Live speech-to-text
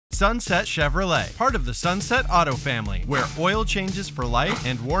Sunset Chevrolet, part of the Sunset Auto family, where oil changes for life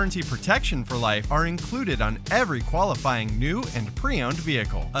and warranty protection for life are included on every qualifying new and pre-owned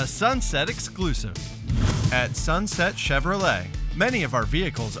vehicle. A Sunset exclusive. At Sunset Chevrolet, many of our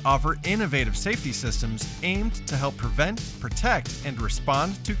vehicles offer innovative safety systems aimed to help prevent, protect, and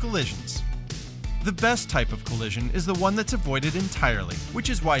respond to collisions. The best type of collision is the one that's avoided entirely, which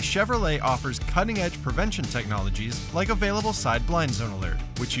is why Chevrolet offers cutting-edge prevention technologies like Available Side Blind Zone Alert,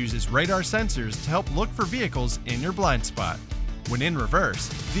 which uses radar sensors to help look for vehicles in your blind spot. When in reverse,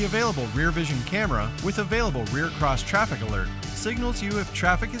 the Available Rear Vision Camera with Available Rear Cross Traffic Alert signals you if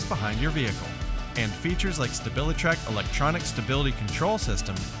traffic is behind your vehicle. And features like StabiliTrak Electronic Stability Control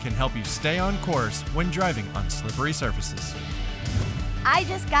System can help you stay on course when driving on slippery surfaces. I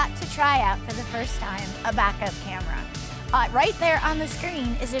just got to try out for the first time a backup camera. Right there on the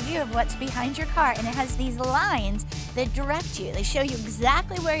screen is a view of what's behind your car, and it has these lines that direct you. They show you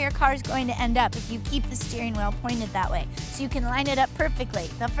exactly where your car is going to end up if you keep the steering wheel pointed that way. So you can line it up perfectly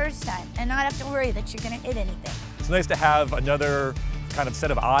the first time and not have to worry that you're going to hit anything. It's nice to have another kind of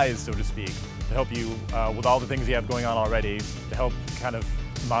set of eyes, so to speak, to help you with all the things you have going on already, to help kind of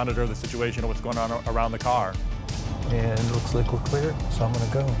monitor the situation of what's going on around the car. And it looks like we're clear, so I'm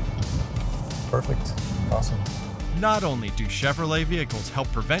gonna go. Perfect, awesome. Not only do Chevrolet vehicles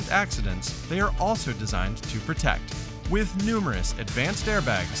help prevent accidents, they are also designed to protect. With numerous advanced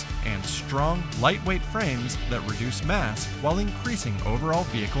airbags and strong, lightweight frames that reduce mass while increasing overall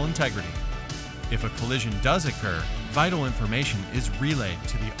vehicle integrity. If a collision does occur, vital information is relayed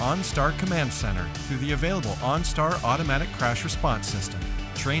to the OnStar Command Center through the available OnStar Automatic Crash Response System.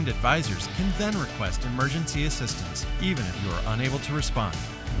 Trained advisors can then request emergency assistance, even if you are unable to respond.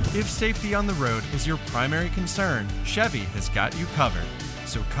 If safety on the road is your primary concern, Chevy has got you covered.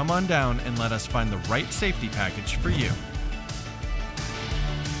 So come on down and let us find the right safety package for you.